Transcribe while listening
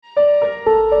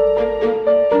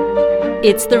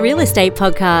It's the Real Estate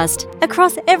Podcast,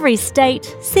 across every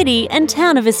state, city and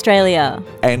town of Australia.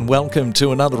 And welcome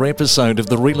to another episode of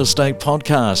the Real Estate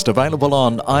Podcast, available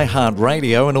on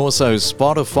iHeartRadio and also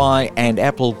Spotify and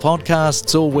Apple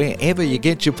Podcasts, or wherever you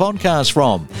get your podcasts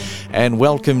from. And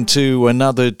welcome to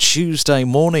another Tuesday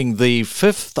morning, the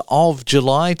 5th of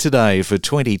July today for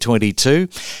 2022.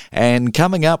 And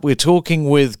coming up, we're talking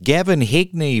with Gavin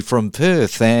Hegney from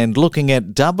Perth and looking at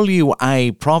WA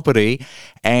property,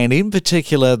 and in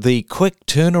particular the quick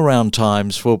turnaround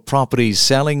times for properties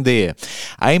selling there.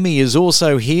 Amy is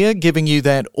also here giving you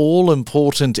that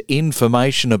all-important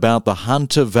information about the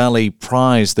Hunter Valley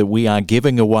prize that we are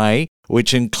giving away,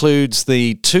 which includes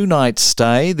the 2-night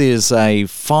stay. There's a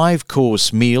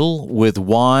 5-course meal with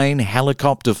wine,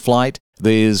 helicopter flight.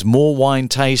 There's more wine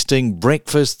tasting,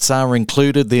 breakfasts are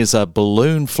included, there's a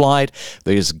balloon flight,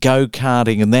 there's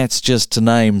go-karting, and that's just to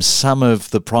name some of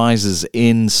the prizes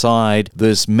inside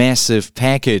this massive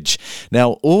package.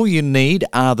 Now, all you need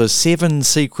are the 7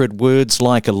 secret words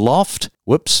like a loft.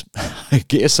 Whoops, I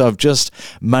guess I've just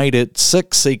made it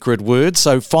 6 secret words.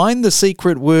 So find the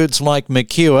secret words like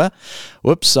Mercure.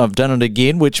 Whoops, I've done it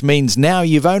again, which means now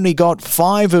you've only got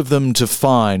 5 of them to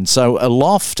find. So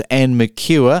Aloft and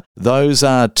Mercure, those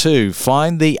are 2.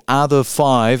 Find the other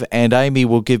 5 and Amy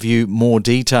will give you more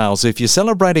details. If you're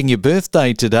celebrating your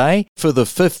birthday today for the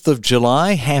 5th of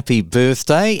July, happy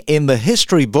birthday. In the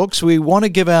history books, we want to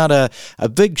give out a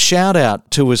big shout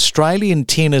out to Australian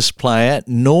tennis player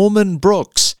Norman Brooks,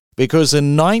 because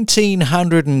in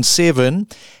 1907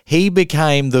 he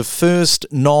became the first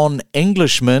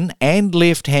non-Englishman and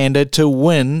left-hander to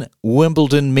win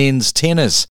Wimbledon men's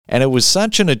tennis. And it was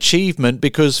such an achievement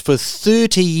because for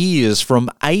 30 years, from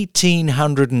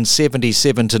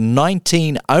 1877 to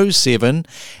 1907,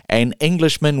 an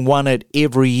Englishman won it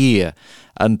every year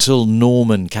until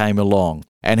Norman came along.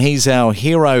 And he's our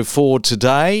hero for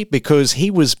today because he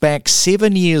was back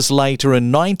 7 years later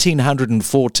in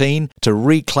 1914 to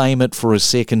reclaim it for a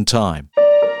second time.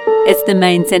 It's the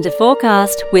Main Centre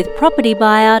Forecast with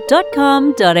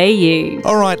propertybuyer.com.au.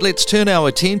 All right, let's turn our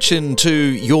attention to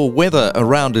your weather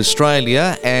around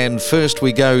Australia. And first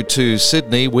we go to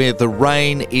Sydney, where the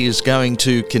rain is going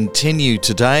to continue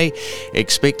today,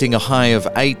 expecting a high of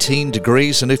 18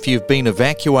 degrees. And if you've been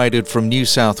evacuated from New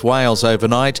South Wales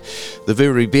overnight, the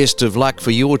very best of luck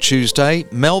for your Tuesday.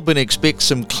 Melbourne expects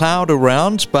some cloud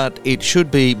around, but it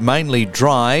should be mainly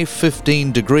dry.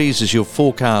 15 degrees is your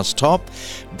forecast top.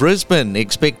 Brisbane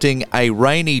expecting a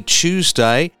rainy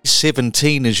Tuesday,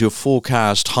 17 is your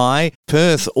forecast high.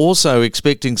 Perth also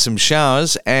expecting some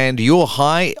showers, and your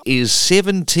high is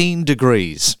 17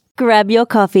 degrees. Grab your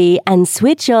coffee and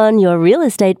switch on your real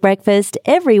estate breakfast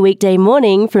every weekday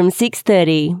morning from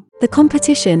 6:30. The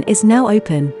competition is now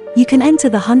open. You can enter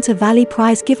the Hunter Valley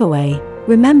prize giveaway.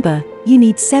 Remember, you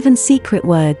need 7 secret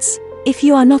words. If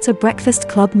you are not a Breakfast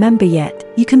Club member yet,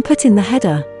 you can put in the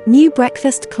header, New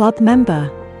Breakfast Club member.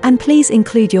 And please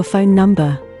include your phone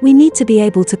number. We need to be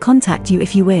able to contact you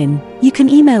if you win. You can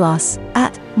email us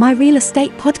at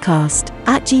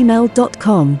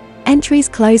myrealestatepodcast@gmail.com. Entries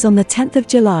close on the 10th of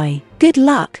July. Good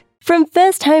luck! From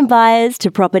first home buyers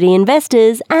to property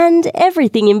investors and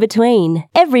everything in between,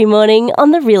 every morning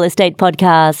on the Real Estate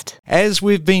Podcast. As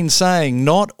we've been saying,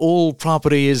 not all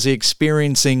property is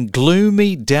experiencing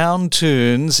gloomy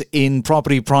downturns in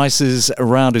property prices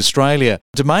around Australia.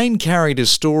 Domain carried a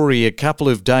story a couple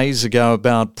of days ago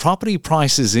about property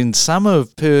prices in some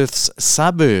of Perth's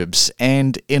suburbs,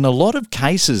 and in a lot of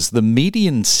cases the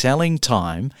median selling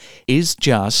time is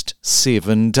just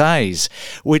 7 days,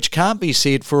 which can't be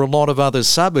said for a lot of other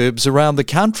suburbs around the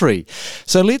country.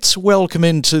 So let's welcome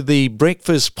into the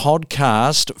Breakfast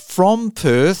Podcast from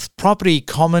Perth, property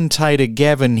commentator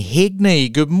Gavin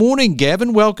Hegney. Good morning,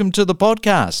 Gavin. Welcome to the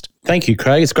podcast. Thank you,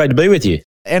 Craig. It's great to be with you.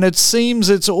 And it seems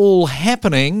it's all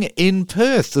happening in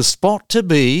Perth, the spot to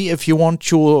be if you want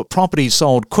your property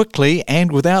sold quickly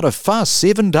and without a fuss,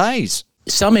 7 days.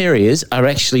 Some areas are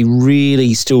actually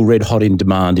really still red hot in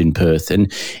demand in Perth,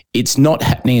 and it's not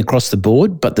happening across the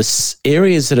board, but the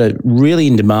areas that are really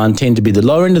in demand tend to be the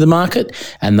lower end of the market,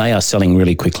 and they are selling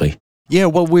really quickly. Yeah,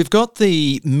 well, we've got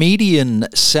the median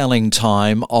selling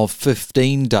time of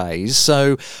 15 days.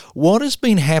 So what has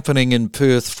been happening in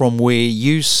Perth from where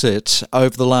you sit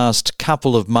over the last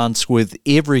couple of months with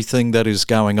everything that is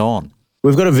going on?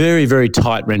 We've got a very, very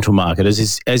tight rental market, as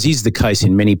is the case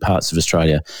in many parts of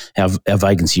Australia. Our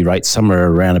vacancy rate's somewhere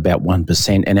around about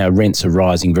 1%, and our rents are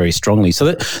rising very strongly.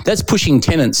 So that's pushing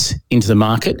tenants into the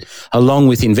market, along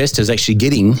with investors actually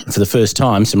getting, for the first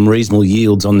time, some reasonable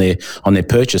yields on their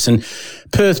purchase. And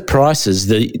Perth prices,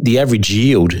 the average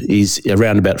yield is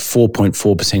around about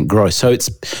 4.4% gross. So it's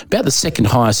about the second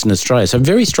highest in Australia. So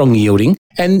very strong yielding.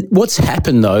 And what's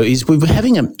happened, though, is we're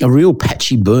having a real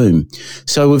patchy boom.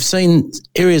 So we've seen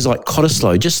areas like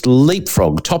Cottesloe just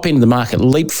leapfrog, top end of the market,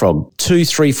 leapfrog,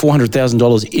 $200,000,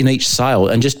 $300,000 in each sale,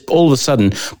 and just all of a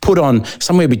sudden put on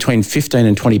somewhere between 15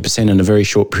 and 20% in a very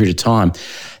short period of time.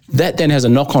 That then has a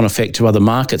knock-on effect to other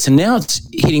markets. And now it's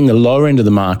hitting the lower end of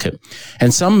the market.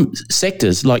 And some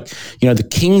sectors, like, the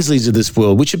Kingsleys of this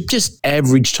world, which are just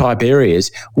average type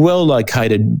areas, well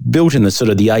located, built in the sort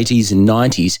of the 80s and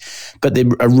 90s, but they're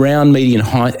around median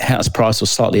house price or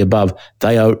slightly above.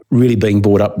 They are really being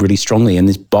bought up really strongly, and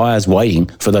there's buyers waiting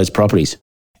for those properties.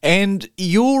 And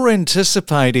you're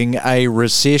anticipating a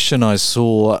recession, I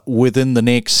saw, within the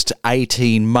next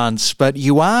 18 months, but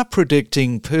you are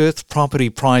predicting Perth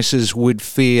property prices would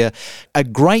fare a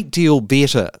great deal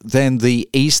better than the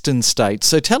eastern states.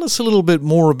 So tell us a little bit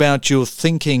more about your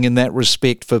thinking in that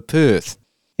respect for Perth.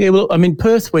 Yeah, well,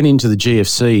 Perth went into the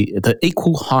GFC at the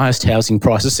equal highest housing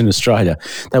prices in Australia.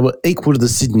 They were equal to the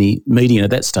Sydney median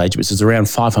at that stage, which was around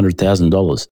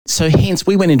 $500,000. So hence,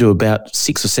 we went into about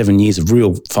 6 or 7 years of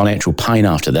real financial pain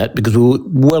after that, because we were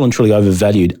well and truly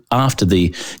overvalued after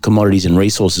the commodities and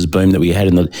resources boom that we had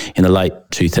in the late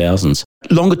 2000s.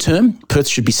 Longer term, Perth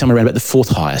should be somewhere around about the fourth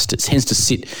highest. It tends to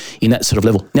sit in that sort of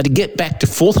level. Now, to get back to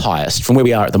fourth highest from where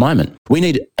we are at the moment, we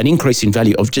need an increase in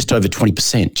value of just over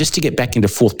 20% just to get back into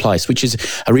fourth place, which is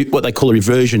what they call a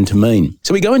reversion to mean.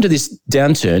 So we go into this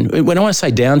downturn. When I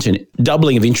say downturn,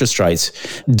 doubling of interest rates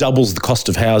doubles the cost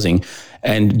of housing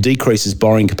and decreases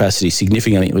borrowing capacity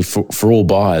significantly for all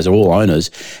buyers or all owners.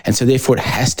 And so therefore it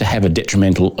has to have a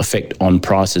detrimental effect on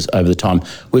prices over the time.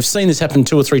 We've seen this happen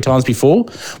 2 or 3 times before.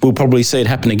 We'll probably see it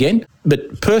happen again.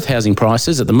 But Perth housing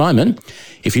prices at the moment,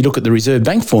 if you look at the Reserve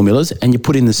Bank formulas and you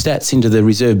put in the stats into the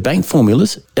Reserve Bank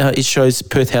formulas, it shows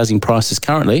Perth housing prices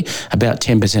currently about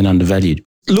 10% undervalued.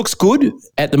 Looks good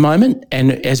at the moment,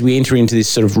 and as we enter into this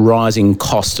sort of rising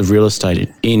cost of real estate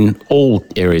in all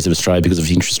areas of Australia because of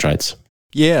interest rates.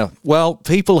 Yeah, well,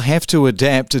 people have to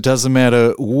adapt. It doesn't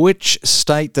matter which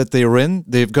state that they're in.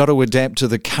 They've got to adapt to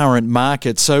the current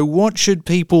market. So what should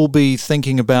people be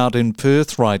thinking about in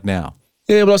Perth right now?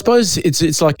 Yeah, well, I suppose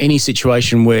it's like any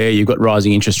situation where you've got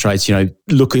rising interest rates,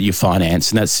 look at your finance,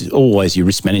 and that's always your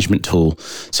risk management tool.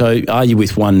 So are you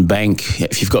with one bank?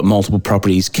 If you've got multiple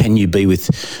properties, can you be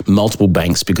with multiple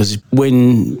banks? Because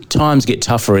when times get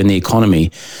tougher in the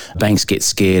economy, banks get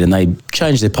scared and they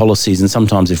change their policies. And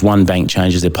sometimes if one bank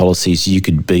changes their policies, you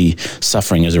could be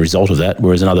suffering as a result of that,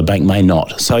 whereas another bank may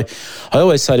not. So I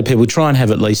always say to people, try and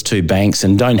have at least 2 banks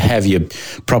and don't have your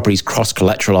properties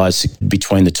cross-collateralised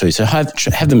between the two. So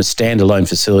have them as standalone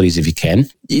facilities if you can.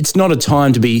 It's not a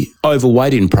time to be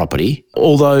overweight in property,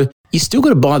 although you still got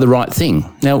to buy the right thing.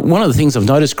 Now, one of the things I've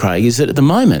noticed, Craig, is that at the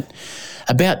moment,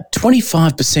 about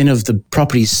 25% of the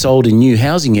properties sold in new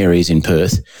housing areas in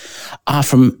Perth are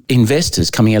from investors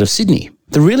coming out of Sydney.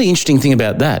 The really interesting thing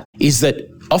about that is that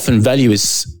often value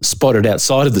is spotted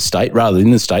outside of the state rather than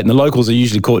in the state, and the locals are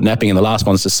usually caught napping and the last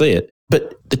ones to see it.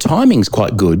 But the timing's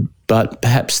quite good, but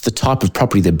perhaps the type of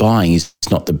property they're buying is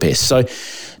not the best. So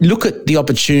look at the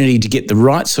opportunity to get the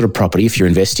right sort of property if you're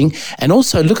investing, and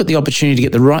also look at the opportunity to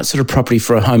get the right sort of property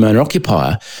for a homeowner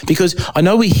occupier, because I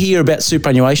know we hear about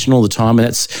superannuation all the time and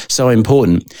that's so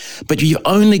important, but you've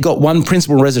only got one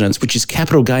principal residence, which is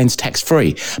capital gains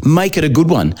tax-free. Make it a good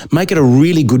one. Make it a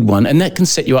really good one, and that can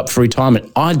set you up for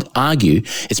retirement. I'd argue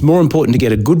it's more important to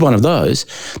get a good one of those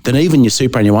than even your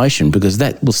superannuation, because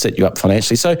that will set you up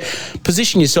financially. So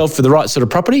position yourself for the right sort of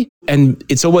property, and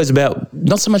it's always about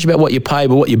not so much about what you pay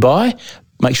but what you buy.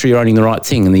 Make sure you're owning the right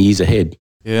thing in the years ahead.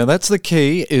 Yeah, that's the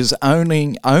key, is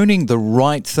owning the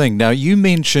right thing. Now, you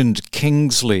mentioned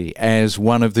Kingsley as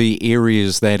one of the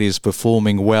areas that is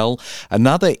performing well.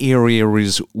 Another area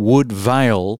is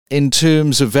Woodvale in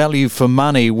terms of value for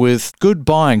money with good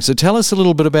buying. So tell us a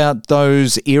little bit about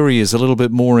those areas a little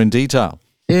bit more in detail.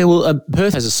 Yeah, well,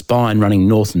 Perth has a spine running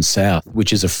north and south,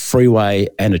 which is a freeway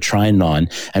and a train line.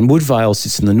 And Woodvale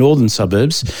sits in the northern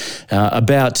suburbs,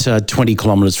 about 20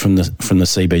 kilometres from the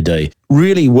CBD.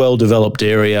 Really well-developed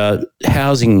area,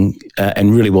 housing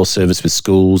and really well-serviced with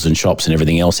schools and shops and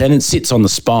everything else. And it sits on the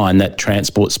spine, that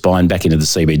transport spine back into the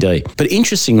CBD. But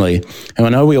interestingly, and I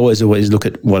know we always look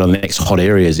at what are the next hot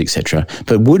areas, etc.,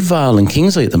 but Woodvale and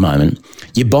Kingsley at the moment,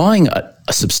 you're buying a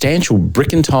a substantial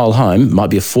brick and tile home, might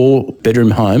be a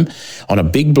 4-bedroom home on a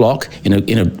big block in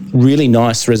a really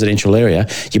nice residential area,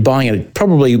 you're buying it at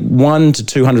probably $100,000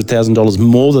 to $200,000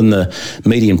 more than the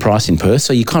median price in Perth.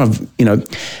 So you kind of,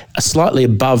 a slightly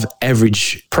above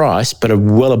average price, but a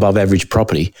well above average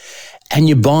property. And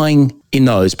you're buying in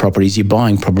those properties, you're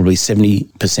buying probably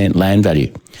 70% land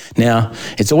value. Now,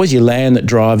 it's always your land that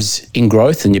drives in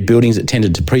growth and your buildings that tend to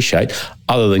depreciate,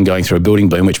 other than going through a building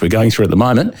boom, which we're going through at the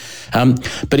moment.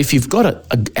 But if you've got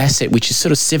an asset which is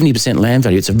sort of 70% land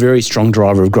value, it's a very strong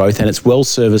driver of growth and it's well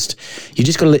serviced. You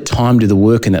just got to let time do the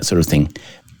work and that sort of thing.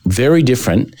 Very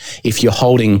different if you're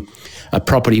holding a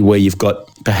property where you've got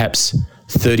perhaps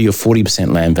 30 or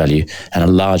 40% land value and a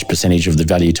large percentage of the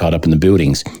value tied up in the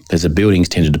buildings, because the buildings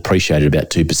tend to depreciate at about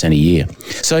 2% a year.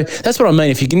 So that's what I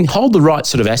mean. If you can hold the right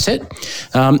sort of asset,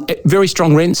 very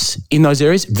strong rents in those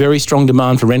areas, very strong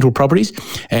demand for rental properties,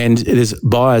 and there's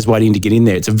buyers waiting to get in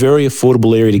there. It's a very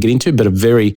affordable area to get into, but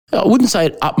I wouldn't say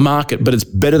it upmarket, but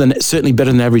it's certainly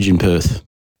better than average in Perth.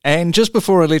 And just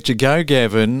before I let you go,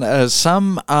 Gavin,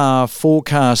 some are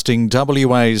forecasting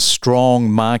WA's strong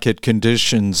market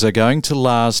conditions are going to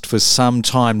last for some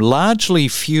time, largely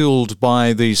fueled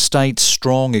by the state's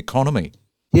strong economy.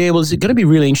 Yeah, well, it's going to be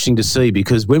really interesting to see,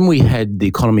 because when we had the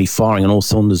economy firing on all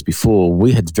cylinders before,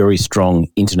 we had very strong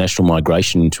international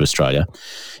migration into Australia,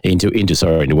 into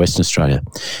Western Australia.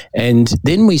 And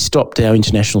then we stopped our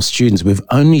international students.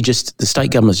 The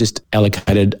state government's just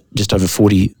allocated just over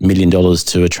 $40 million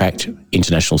to attract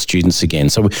international students again.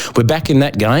 So we're back in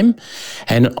that game.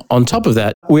 And on top of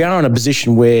that, we are in a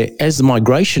position where as the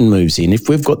migration moves in, if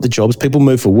we've got the jobs, people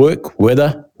move for work,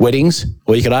 weather, weddings,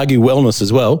 or you could argue wellness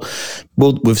as well,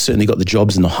 we've certainly got the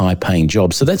jobs and the high-paying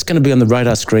jobs. So that's going to be on the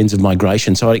radar screens of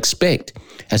migration. So I expect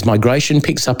as migration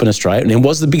picks up in Australia, and it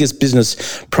was the biggest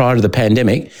business prior to the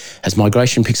pandemic, as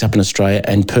migration picks up in Australia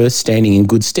and Perth standing in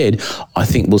good stead, I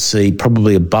think we'll see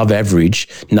probably above average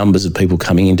numbers of people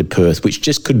coming into Perth, which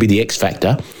just could be the X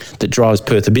factor that drives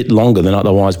Perth a bit longer than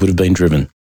otherwise would have been driven.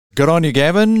 Good on you,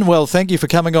 Gavin. Well, thank you for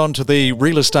coming on to the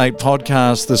Real Estate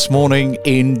Podcast this morning.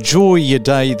 Enjoy your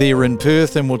day there in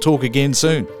Perth, and we'll talk again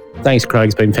soon. Thanks, Craig.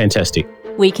 It's been fantastic.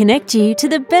 We connect you to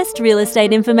the best real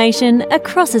estate information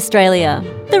across Australia.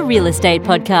 The Real Estate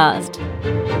Podcast.